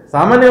ಡಿಫ್ರೆನ್ಸ್ ಇದೆ.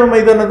 ಸಾಮಾನ್ಯ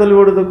ಮೈದಾನದಲ್ಲಿ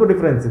ಓಡೋದಕ್ಕೂ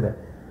ಡಿಫ್ರೆನ್ಸ್ ಇದೆ.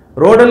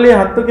 ರೋಡಲ್ಲಿ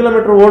 10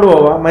 ಕಿಲೋಮೀಟರ್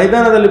ಓಡುವವ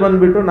ಮೈದಾನದಲ್ಲಿ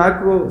ಬಂದುಬಿಟ್ಟು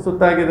 4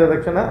 ಸುತ್ತಾಗಿದ್ದ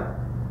ತಕ್ಷಣ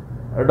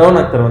ಡೌನ್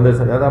ಆಗ್ತಾರೆ ಒಂದೇ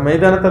ಸರಿ. ಅದು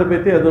ಮೈದಾನ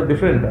ತರಬೇತಿ ಅದು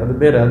ಡಿಫ್ರೆಂಟ್, ಅದು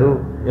ಬೇರೆ, ಅದು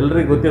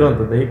ಎಲ್ರಿಗೂ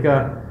ಗೊತ್ತಿರುವಂಥದ್ದು. ದೈಹಿಕ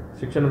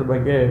ಶಿಕ್ಷಣದ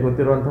ಬಗ್ಗೆ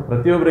ಗೊತ್ತಿರುವಂಥ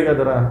ಪ್ರತಿಯೊಬ್ಬರಿಗೆ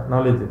ಅದರ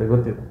ನಾಲೆಜ್ ಇದೆ,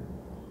 ಗೊತ್ತಿದೆ.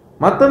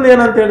 ಮತ್ತೊಂದು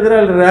ಏನಂತ ಹೇಳಿದ್ರೆ,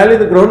 ಅಲ್ಲಿ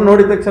ರ್ಯಾಲಿದು ಗ್ರೌಂಡ್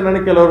ನೋಡಿದ ತಕ್ಷಣ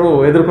ಕೆಲವರು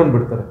ಎದುರ್ಕೊಂಡು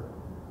ಬಿಡ್ತಾರೆ.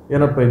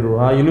 ಏನಪ್ಪ ಇದು,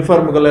 ಆ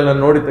ಯೂನಿಫಾರ್ಮ್ಗಳೆಲ್ಲ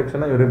ನೋಡಿದ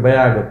ತಕ್ಷಣ ಇವ್ರಿಗೆ ಭಯ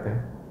ಆಗುತ್ತೆ.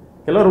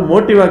 ಕೆಲವರು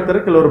ಮೋಟಿವ್ ಆಗ್ತಾರೆ,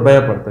 ಕೆಲವರು ಭಯ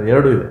ಪಡ್ತಾರೆ,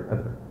 ಎರಡೂ ಇದೆ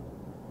ಅದ್ರ.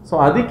 ಸೊ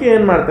ಅದಕ್ಕೆ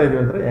ಏನು ಮಾಡ್ತಾ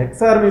ಇದೀವಿ ಅಂದರೆ,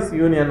 ಎಕ್ಸ್ ಆರ್ಮೀಸ್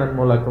ಯೂನಿಯನ್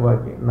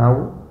ಮೂಲಕವಾಗಿ ನಾವು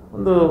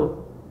ಒಂದು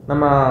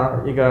ನಮ್ಮ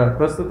ಈಗ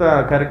ಪ್ರಸ್ತುತ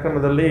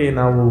ಕಾರ್ಯಕ್ರಮದಲ್ಲಿ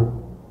ನಾವು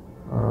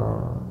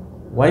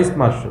wise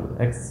marshal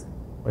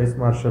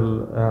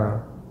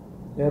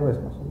year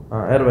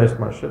wise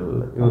marshal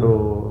ಇವರು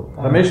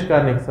ರಮೇಶ್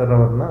ಕಾರ್ನಿಕ್ ಸರ್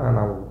ಅವ್ರನ್ನ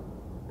ನಾವು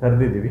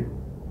ಕರೆದಿದ್ದೀವಿ.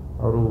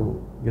 ಅವರು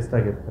ಗೆಸ್ಟ್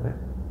ಆಗಿರ್ತಾರೆ.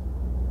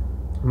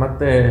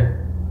 ಮತ್ತು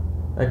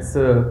ಎಕ್ಸ್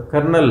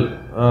ಕರ್ನಲ್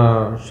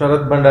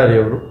ಶರತ್ ಭಂಡಾರಿ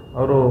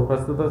ಅವರು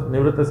ಪ್ರಸ್ತುತ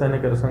ನಿವೃತ್ತ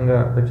ಸೈನಿಕರ ಸಂಘ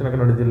ದಕ್ಷಿಣ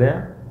ಕನ್ನಡ ಜಿಲ್ಲೆಯ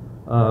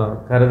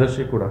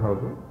ಕಾರ್ಯದರ್ಶಿ ಕೂಡ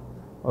ಹೌದು,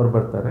 ಅವರು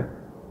ಬರ್ತಾರೆ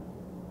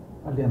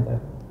ಅಲ್ಲಿ ಅಂತ.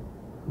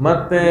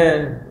 ಮತ್ತು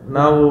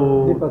ನಾವು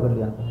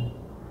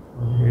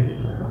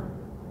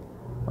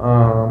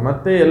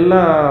ಮತ್ತು ಎಲ್ಲ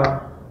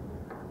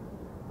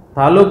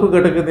ತಾಲೂಕು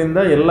ಘಟಕದಿಂದ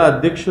ಎಲ್ಲ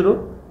ಅಧ್ಯಕ್ಷರು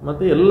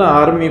ಮತ್ತು ಎಲ್ಲ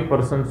ಆರ್ಮಿ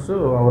ಪರ್ಸನ್ಸು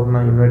ಅವ್ರನ್ನ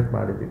ಇನ್ವೈಟ್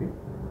ಮಾಡಿದ್ದೀವಿ.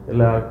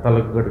 ಎಲ್ಲ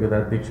ತಾಲೂಕು ಘಟಕದ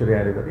ಅಧ್ಯಕ್ಷರು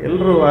ಯಾರಿದ್ದಾರೆ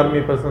ಎಲ್ಲರೂ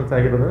ಆರ್ಮಿ ಪರ್ಸನ್ಸ್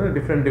ಆಗಿರೋದ್ರೆ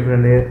ಡಿಫ್ರೆಂಟ್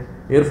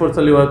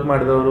ಏರ್ಫೋರ್ಸಲ್ಲಿ ವರ್ಕ್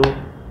ಮಾಡಿದವರು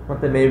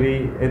ಮತ್ತು ನೇವಿ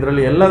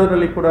ಇದರಲ್ಲಿ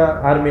ಎಲ್ಲದರಲ್ಲಿ ಕೂಡ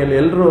ಆರ್ಮಿಯಲ್ಲಿ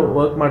ಎಲ್ಲರೂ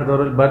ವರ್ಕ್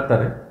ಮಾಡಿದವರಲ್ಲಿ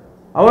ಬರ್ತಾರೆ.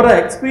 ಅವರ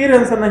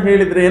ಎಕ್ಸ್ಪೀರಿಯನ್ಸನ್ನು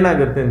ಹೇಳಿದರೆ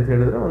ಏನಾಗುತ್ತೆ ಅಂತ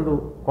ಹೇಳಿದ್ರೆ, ಒಂದು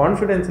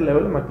ಕಾನ್ಫಿಡೆನ್ಸ್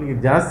ಲೆವೆಲ್ ಮಕ್ಕಳಿಗೆ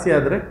ಜಾಸ್ತಿ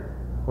ಆದರೆ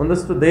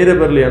ಒಂದಷ್ಟು ಧೈರ್ಯ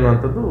ಬರಲಿ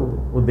ಅನ್ನುವಂಥದ್ದು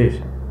ಉದ್ದೇಶ.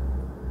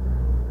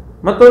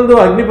 ಮತ್ತೊಂದು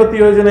ಅಗ್ನಿಪಥಿ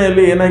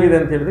ಯೋಜನೆಯಲ್ಲಿ ಏನಾಗಿದೆ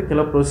ಅಂತ ಹೇಳಿದ್ರೆ,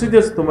 ಕೆಲವು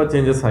ಪ್ರೊಸೀಜರ್ಸ್ ತುಂಬ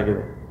ಚೇಂಜಸ್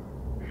ಆಗಿದೆ.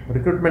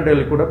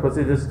 ರಿಕ್ರೂಟ್ಮೆಂಟಲ್ಲಿ ಕೂಡ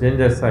ಪ್ರೊಸೀಜರ್ಸ್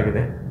ಚೇಂಜಸ್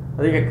ಆಗಿದೆ.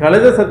 ಅದಕ್ಕೆ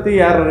ಕಳೆದ ಸರ್ತಿ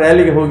ಯಾರು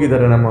ರ್ಯಾಲಿಗೆ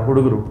ಹೋಗಿದ್ದಾರೆ ನಮ್ಮ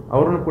ಹುಡುಗರು,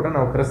 ಅವ್ರನ್ನು ಕೂಡ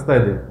ನಾವು ಕರೆಸ್ತಾ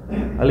ಇದ್ದೇವೆ.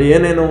 ಅಲ್ಲಿ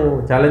ಏನೇನು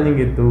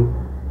ಚಾಲೆಂಜಿಂಗ್ ಇತ್ತು,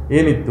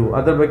 ಏನಿತ್ತು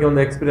ಅದರ ಬಗ್ಗೆ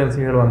ಒಂದು ಎಕ್ಸ್ಪೀರಿಯನ್ಸ್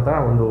ಹೇಳುವಂಥ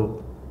ಒಂದು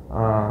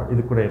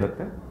ಇದು ಕೂಡ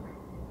ಇರುತ್ತೆ.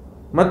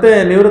 ಮತ್ತು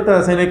ನಿವೃತ್ತ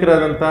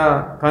ಸೈನಿಕರಾದಂಥ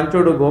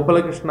ಕಾಂಚೋಡು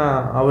ಗೋಪಾಲಕೃಷ್ಣ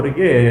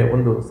ಅವರಿಗೆ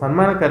ಒಂದು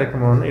ಸನ್ಮಾನ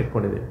ಕಾರ್ಯಕ್ರಮವನ್ನು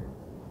ಇಟ್ಕೊಂಡಿದ್ದೀವಿ.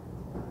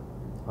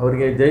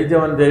 ಅವರಿಗೆ ಜೈ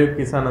ಜವಾನ್ ಜೈ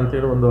ಕಿಸಾನ್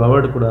ಅಂತೇಳಿ ಒಂದು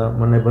ಅವಾರ್ಡ್ ಕೂಡ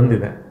ಮೊನ್ನೆ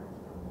ಬಂದಿದೆ.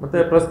 ಮತ್ತು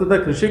ಪ್ರಸ್ತುತ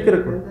ಕೃಷಿಕರು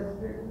ಕೂಡ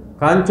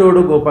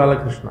ಕಾಂಚೋಡು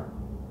ಗೋಪಾಲಕೃಷ್ಣ,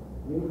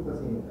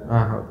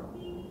 ಹೌದು.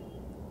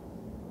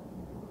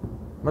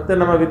 ಮತ್ತು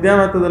ನಮ್ಮ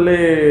ವಿದ್ಯಾಮಟ್ಟದಲ್ಲಿ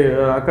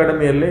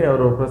ಅಕಾಡೆಮಿಯಲ್ಲಿ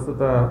ಅವರು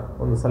ಪ್ರಸ್ತುತ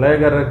ಒಂದು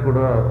ಸಲಹೆಗಾರ ಕೂಡ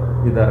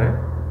ಇದ್ದಾರೆ.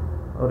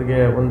 ಅವರಿಗೆ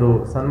ಒಂದು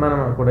ಸನ್ಮಾನ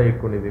ಕೂಡ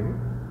ಇಟ್ಕೊಂಡಿದ್ದೀವಿ.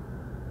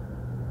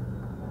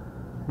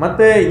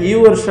 ಮತ್ತು ಈ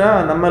ವರ್ಷ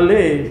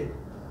ನಮ್ಮಲ್ಲಿ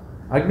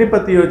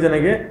ಅಗ್ನಿಪಥಿ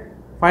ಯೋಜನೆಗೆ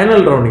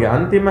ಫೈನಲ್ ರೌಂಡ್ಗೆ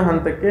ಅಂತಿಮ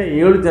ಹಂತಕ್ಕೆ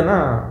 7 ಜನ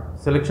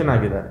ಸೆಲೆಕ್ಷನ್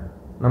ಆಗಿದ್ದಾರೆ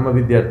ನಮ್ಮ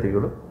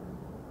ವಿದ್ಯಾರ್ಥಿಗಳು.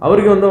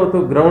 ಅವರಿಗೆ ಒಂದು ಅವತ್ತು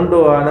ಗ್ರೌಂಡು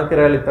ಅಣಕೆ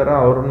ರ್ಯಾಲಿ ಥರ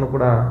ಅವರನ್ನು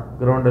ಕೂಡ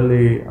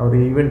ಗ್ರೌಂಡಲ್ಲಿ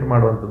ಅವ್ರಿಗೆ ಈವೆಂಟ್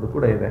ಮಾಡುವಂಥದ್ದು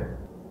ಕೂಡ ಇದೆ.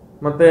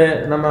 ಮತ್ತು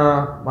ನಮ್ಮ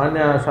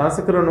ಮಾನ್ಯ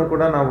ಶಾಸಕರನ್ನು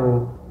ಕೂಡ ನಾವು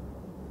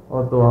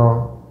ಅವತ್ತು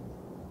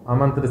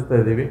ಆಮಂತ್ರಿಸ್ತಾ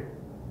ಇದ್ದೀವಿ.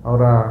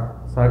 ಅವರ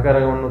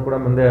ಸಹಕಾರವನ್ನು ಕೂಡ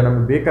ಮುಂದೆ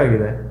ನಮಗೆ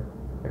ಬೇಕಾಗಿದೆ.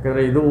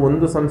 ಯಾಕಂದರೆ ಇದು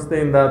ಒಂದು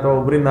ಸಂಸ್ಥೆಯಿಂದ ಅಥವಾ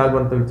ಒಬ್ಬರಿಂದ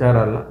ಆಗುವಂಥ ವಿಚಾರ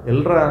ಅಲ್ಲ,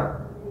 ಎಲ್ಲರ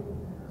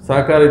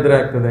ಸಹಕಾರ ಇದ್ದರೆ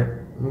ಆಗ್ತದೆ.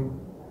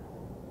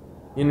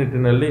 ಈ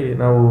ನಿಟ್ಟಿನಲ್ಲಿ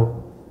ನಾವು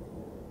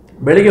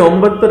ಬೆಳಿಗ್ಗೆ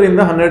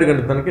 9ರಿಂದ 12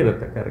 ಗಂಟೆ ತನಕ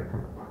ಇರುತ್ತೆ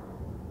ಕಾರ್ಯಕ್ರಮ.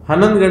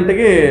 11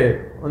 ಗಂಟೆಗೆ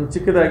ಒಂದು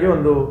ಚಿಕ್ಕದಾಗಿ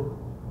ಒಂದು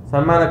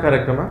ಸನ್ಮಾನ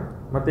ಕಾರ್ಯಕ್ರಮ.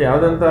 ಮತ್ತು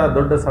ಯಾವುದಂಥ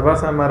ದೊಡ್ಡ ಸಭಾ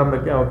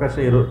ಸಮಾರಂಭಕ್ಕೆ ಅವಕಾಶ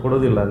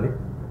ಕೊಡೋದಿಲ್ಲ ಅಲ್ಲಿ.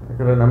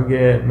 ಯಾಕಂದರೆ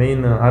ನಮಗೆ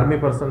ಮೇಯ್ನ್ ಆರ್ಮಿ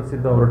ಪರ್ಸನ್ಸ್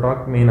ಇದ್ದು ಅವರ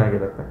ಟಾಕ್ ಮೇಯ್ನ್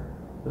ಆಗಿರುತ್ತೆ.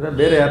 ಅಂದರೆ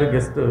ಬೇರೆ ಯಾರು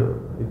ಗೆಸ್ಟ್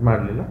ಇದು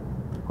ಮಾಡಲಿಲ್ಲ.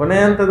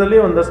 ಕೊನೆಯ ಹಂತದಲ್ಲಿ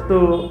ಒಂದಷ್ಟು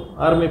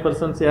ಆರ್ಮಿ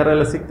ಪರ್ಸನ್ಸ್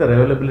ಯಾರೆಲ್ಲ ಸಿಗ್ತಾರೆ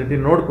ಅವೈಲಬಿಲಿಟಿ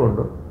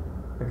ನೋಡಿಕೊಂಡು,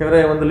 ಯಾಕಂದರೆ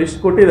ಒಂದು ಲಿಸ್ಟ್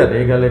ಕೊಟ್ಟಿದ್ದಾರೆ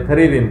ಈಗಾಗಲೇ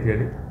ಖರೀದಿ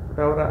ಅಂತೇಳಿ, ಬಟ್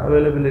ಅವರ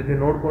ಅವೈಲಬಿಲಿಟಿ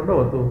ನೋಡಿಕೊಂಡು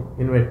ಅವತ್ತು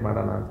ಇನ್ವೈಟ್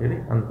ಮಾಡೋಣ ಅಂಥೇಳಿ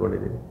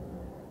ಅಂದ್ಕೊಂಡಿದ್ದೀವಿ.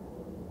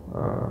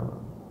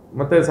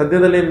 ಮತ್ತು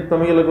ಸದ್ಯದಲ್ಲಿ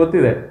ತಮಗೆಲ್ಲ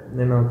ಗೊತ್ತಿದೆ,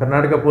 ನೀನು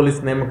ಕರ್ನಾಟಕ ಪೊಲೀಸ್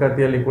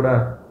ನೇಮಕಾತಿಯಲ್ಲಿ ಕೂಡ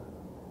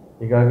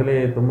ಈಗಾಗಲೇ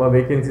ತುಂಬ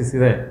ವೇಕೆನ್ಸೀಸ್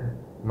ಇದೆ.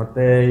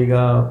 ಮತ್ತು ಈಗ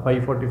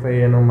 545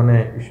 ಏನೋ ಮನೆ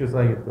ಇಶ್ಯೂಸ್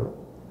ಆಗಿತ್ತು.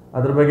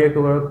 ಅದ್ರ ಬಗ್ಗೆ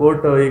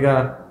ಕೋರ್ಟ್ ಈಗ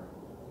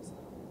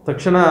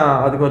ತಕ್ಷಣ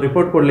ಅದಕ್ಕೊಂದು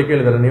ರಿಪೋರ್ಟ್ ಕೊಡಲಿಕ್ಕೆ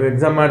ಹೇಳಿದ್ದಾರೆ. ನೀವು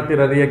ಎಕ್ಸಾಮ್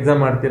ಮಾಡ್ತೀರಾ, ಎಕ್ಸಾಮ್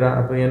ಮಾಡ್ತೀರಾ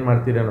ಅಥವಾ ಏನು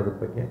ಮಾಡ್ತೀರಾ ಅನ್ನೋದ್ರ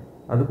ಬಗ್ಗೆ.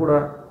 ಅದು ಕೂಡ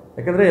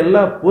ಯಾಕಂದರೆ ಎಲ್ಲ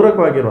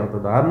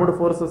ಪೂರಕವಾಗಿರುವಂಥದ್ದು. ಆರ್ಮಡ್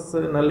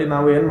ಫೋರ್ಸಸ್ನಲ್ಲಿ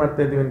ನಾವು ಏನು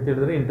ಮಾಡ್ತಾ ಇದ್ದೀವಿ ಅಂತ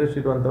ಹೇಳಿದ್ರೆ, ಇಂಟ್ರೆಸ್ಟ್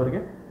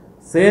ಇರುವಂಥವ್ರಿಗೆ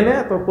ಸೇನೆ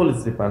ಅಥವಾ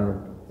ಪೊಲೀಸ್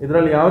ಡಿಪಾರ್ಟ್ಮೆಂಟ್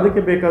ಇದರಲ್ಲಿ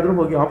ಯಾವುದಕ್ಕೆ ಬೇಕಾದರೂ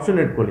ಹೋಗಿ ಆಪ್ಷನ್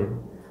ಇಟ್ಕೊಳ್ಳಿ.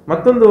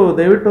 ಮತ್ತೊಂದು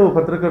ದಯವಿಟ್ಟು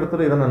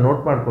ಪತ್ರಕರ್ತರು ಇದನ್ನು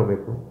ನೋಟ್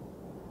ಮಾಡ್ಕೋಬೇಕು.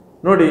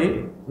 ನೋಡಿ,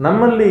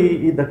 ನಮ್ಮಲ್ಲಿ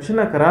ಈ ದಕ್ಷಿಣ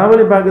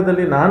ಕರಾವಳಿ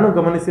ಭಾಗದಲ್ಲಿ ನಾನು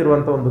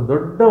ಗಮನಿಸಿರುವಂಥ ಒಂದು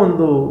ದೊಡ್ಡ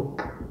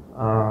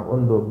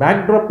ಒಂದು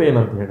ಬ್ಯಾಕ್ ಡ್ರಾಪ್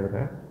ಏನಂತ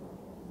ಹೇಳಿದ್ರೆ,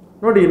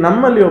 ನೋಡಿ,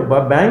 ನಮ್ಮಲ್ಲಿ ಒಬ್ಬ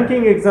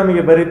ಬ್ಯಾಂಕಿಂಗ್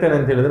ಎಕ್ಸಾಮಿಗೆ ಬರೀತಾನೆ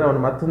ಅಂತ ಹೇಳಿದ್ರೆ ಅವನು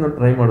ಮತ್ತೊಂದು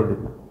ಟ್ರೈ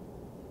ಮಾಡೋದಿಲ್ಲ.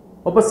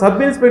 ಒಬ್ಬ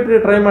ಸಬ್ ಇನ್ಸ್ಪೆಕ್ಟ್ರಿಗೆ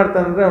ಟ್ರೈ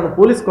ಮಾಡ್ತಾನೆ ಅಂದರೆ ಅವನು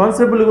ಪೊಲೀಸ್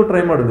ಕಾನ್ಸ್ಟೇಬಲ್ಗೂ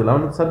ಟ್ರೈ ಮಾಡೋದಿಲ್ಲ,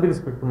 ಅವನು ಸಬ್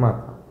ಇನ್ಸ್ಪೆಕ್ಟರ್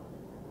ಮಾತ್ರ.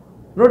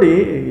 ನೋಡಿ,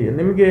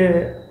 ನಿಮಗೆ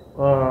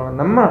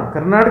ನಮ್ಮ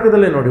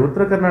ಕರ್ನಾಟಕದಲ್ಲೇ ನೋಡಿ,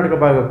 ಉತ್ತರ ಕರ್ನಾಟಕ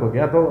ಭಾಗಕ್ಕೆ ಹೋಗಿ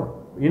ಅಥವಾ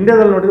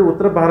ಇಂಡಿಯಾದಲ್ಲಿ ನೋಡಿದರೆ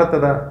ಉತ್ತರ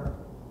ಭಾರತದ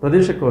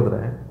ಪ್ರದೇಶಕ್ಕೆ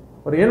ಹೋದರೆ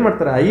ಅವ್ರು ಏನು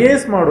ಮಾಡ್ತಾರೆ,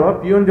 IAS ಮಾಡುವ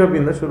ಪಿಯೋನ್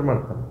ಜಾಬಿಂದ ಶುರು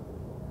ಮಾಡ್ತಾನೆ.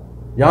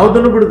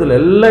 ಯಾವುದನ್ನು ಬಿಡುದಿಲ್ಲ,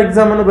 ಎಲ್ಲ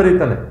ಎಕ್ಸಾಮನ್ನು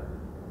ಬರೀತಾನೆ.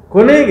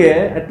 ಕೊನೆಗೆ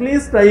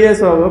ಅಟ್ಲೀಸ್ಟ್ IAS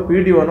ಆಗುವ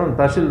PDO ಒಂದು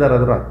ತಹಶೀಲ್ದಾರ್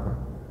ಆದರೂ ಆಗ್ತಾನೆ.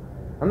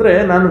 ಅಂದರೆ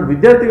ನಾನು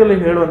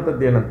ವಿದ್ಯಾರ್ಥಿಗಳಿಗೆ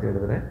ಹೇಳುವಂಥದ್ದು ಏನಂತ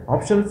ಹೇಳಿದ್ರೆ,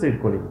 ಆಪ್ಷನ್ಸ್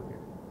ಇಟ್ಕೊಳ್ಳಿ.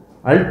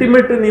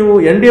 ಅಲ್ಟಿಮೇಟ್ ನೀವು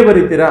NDA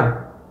ಬರೀತೀರಾ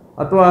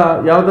ಅಥವಾ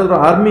ಯಾವುದಾದ್ರೂ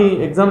ಆರ್ಮಿ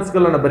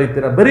ಎಕ್ಸಾಮ್ಸ್ಗಳನ್ನು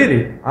ಬರೀತೀರಾ,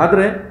 ಬರೀರಿ,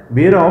 ಆದರೆ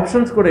ಬೇರೆ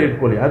ಆಪ್ಷನ್ಸ್ ಕೂಡ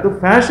ಇಟ್ಕೊಳ್ಳಿ. ಅದು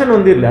ಫ್ಯಾಷನ್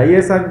ಒಂದಿರಲಿ,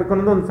 IAS ಆಗಬೇಕು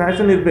ಅನ್ನೋದು ಒಂದು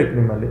ಫ್ಯಾಷನ್ ಇರಬೇಕು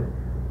ನಿಮ್ಮಲ್ಲಿ.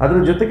 ಅದ್ರ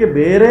ಜೊತೆಗೆ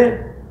ಬೇರೆ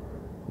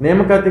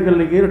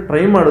ನೇಮಕಾತಿಗಳಿಗೆ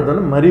ಟ್ರೈ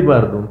ಮಾಡೋದನ್ನು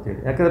ಮರಿಬಾರ್ದು ಅಂತೇಳಿ.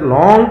 ಯಾಕಂದರೆ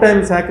ಲಾಂಗ್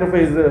ಟೈಮ್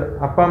ಸ್ಯಾಕ್ರಿಫೈಸ್,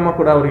 ಅಪ್ಪ ಅಮ್ಮ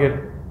ಕೂಡ ಅವರಿಗೆ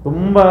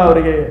ತುಂಬ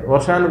ಅವರಿಗೆ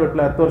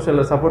ವರ್ಷಾನುಗಟ್ಟಲೆ 10 ವರ್ಷ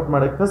ಎಲ್ಲ ಸಪೋರ್ಟ್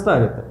ಮಾಡೋಕ್ಕೆ ಕಷ್ಟ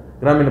ಆಗುತ್ತೆ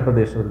ಗ್ರಾಮೀಣ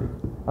ಪ್ರದೇಶದಲ್ಲಿ.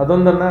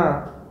 ಅದೊಂದನ್ನು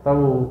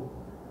ತಾವು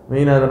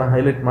ಮೇಯ್ನ್ ಅದನ್ನು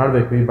ಹೈಲೈಟ್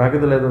ಮಾಡಬೇಕು. ಈ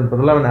ಭಾಗದಲ್ಲಿ ಅದೊಂದು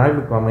ಬದಲಾವಣೆ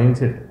ಆಗಬೇಕು, ಆ ಮೈಂಡ್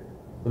ಸೆಟ್.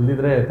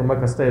 ಇಲ್ಲದಿದ್ದರೆ ತುಂಬ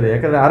ಕಷ್ಟ ಇದೆ.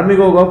 ಯಾಕಂದರೆ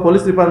ಆರ್ಮಿಗೆ ಹೋಗೋ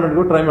ಪೊಲೀಸ್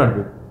ಡಿಪಾರ್ಟ್ಮೆಂಟ್ಗೂ ಟ್ರೈ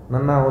ಮಾಡಬೇಕು,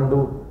 ನನ್ನ ಒಂದು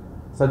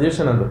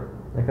ಸಜೆಷನ್ ಅದು.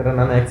 ಯಾಕಂದರೆ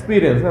ನನ್ನ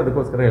ಎಕ್ಸ್ಪೀರಿಯನ್ಸ್,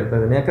 ಅದಕ್ಕೋಸ್ಕರ ಹೇಳ್ತಾ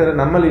ಇದ್ದೀನಿ. ಯಾಕಂದರೆ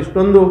ನಮ್ಮಲ್ಲಿ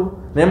ಇಷ್ಟೊಂದು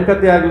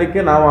ನೇಮಕಾತಿ ಆಗಲಿಕ್ಕೆ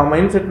ನಾವು ಆ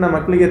ಮೈಂಡ್ ಸೆಟ್ನ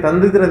ಮಕ್ಕಳಿಗೆ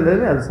ತಂದಿದ್ರೆ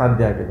ಅಂದರೆ ಅದು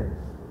ಸಾಧ್ಯ ಆಗಿದೆ.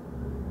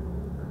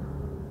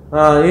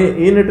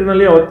 ಈ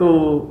ನಿಟ್ಟಿನಲ್ಲಿ ಅವತ್ತು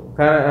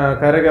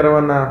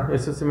ಕಾರ್ಯಾಗಾರವನ್ನು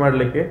ಯಶಸ್ವಿ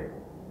ಮಾಡಲಿಕ್ಕೆ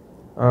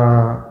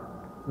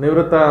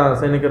ನಿವೃತ್ತ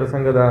ಸೈನಿಕರ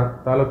ಸಂಘದ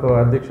ತಾಲೂಕು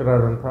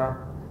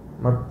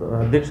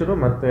ಅಧ್ಯಕ್ಷರು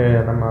ಮತ್ತು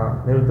ನಮ್ಮ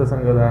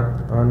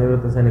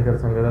ನಿವೃತ್ತ ಸೈನಿಕರ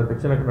ಸಂಘದ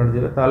ದಕ್ಷಿಣ ಕನ್ನಡ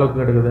ಜಿಲ್ಲೆ ತಾಲೂಕು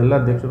ಘಟಕದ ಎಲ್ಲ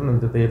ಅಧ್ಯಕ್ಷರು ನಮ್ಮ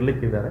ಜೊತೆ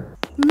ಇರಲಿಕ್ಕಿದ್ದಾರೆ.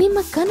 ನಿಮ್ಮ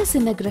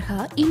ಕನಸಿನ ಗೃಹ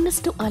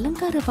ಇನ್ನಷ್ಟು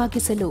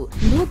ಅಲಂಕಾರವಾಗಿಸಲು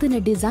ನೂತನ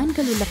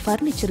ಡಿಸೈನ್ಗಳುಳ್ಳ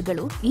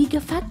ಫರ್ನಿಚರ್ಗಳು ಈಗ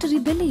ಫ್ಯಾಕ್ಟರಿ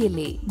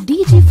ಬೆಲೆಯಲ್ಲಿ.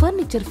 DG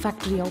ಫರ್ನಿಚರ್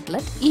ಫ್ಯಾಕ್ಟರಿ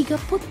ಔಟ್ಲೆಟ್ ಈಗ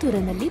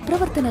ಪುತ್ತೂರಿನಲ್ಲಿ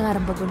ಪ್ರವರ್ತನೆ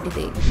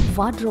ಆರಂಭಗೊಂಡಿದೆ.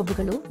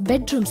 ವಾರ್ಡ್ರೋಬ್ಗಳು,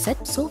 bedroom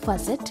set, sofa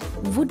set,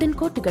 wooden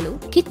ಕೋಟ್ಗಳು,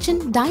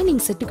 kitchen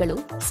dining ಸೆಟ್ಗಳು,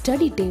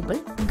 study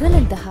table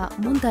ಗಳಂತಹ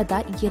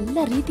ಮುಂತಾದ ಎಲ್ಲ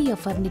ರೀತಿಯ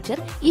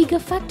ಫರ್ನಿಚರ್ ಈಗ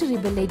ಫ್ಯಾಕ್ಟರಿ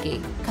ಬೆಲೆಗೆ.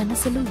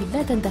 ಕನಸಲು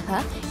ಇಲ್ಲದಂತಹ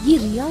ಈ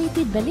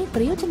ರಿಯಾಯಿತಿ ಬೆಲೆ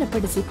ಪ್ರಯೋಜನ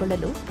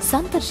ಪಡಿಸಿಕೊಳ್ಳಲು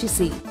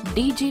ಸಂದರ್ಶಿಸಿ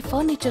DG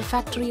furniture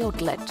factory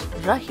outlet,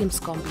 Rahim's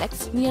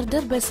complex, near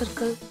Darbe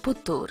circle,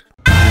 Puttur.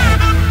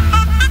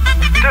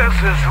 This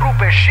is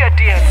Rupesh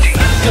Shetty and team.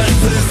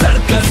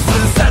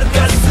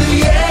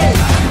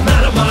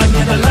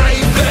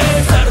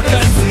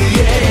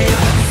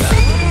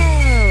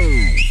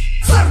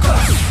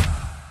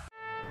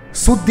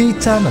 ಸುದ್ದಿ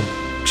ಚಾನಲ್,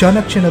 ಕ್ಷಣ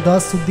ಕ್ಷಣದ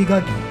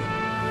ಸುದ್ದಿಗಾಗಿ.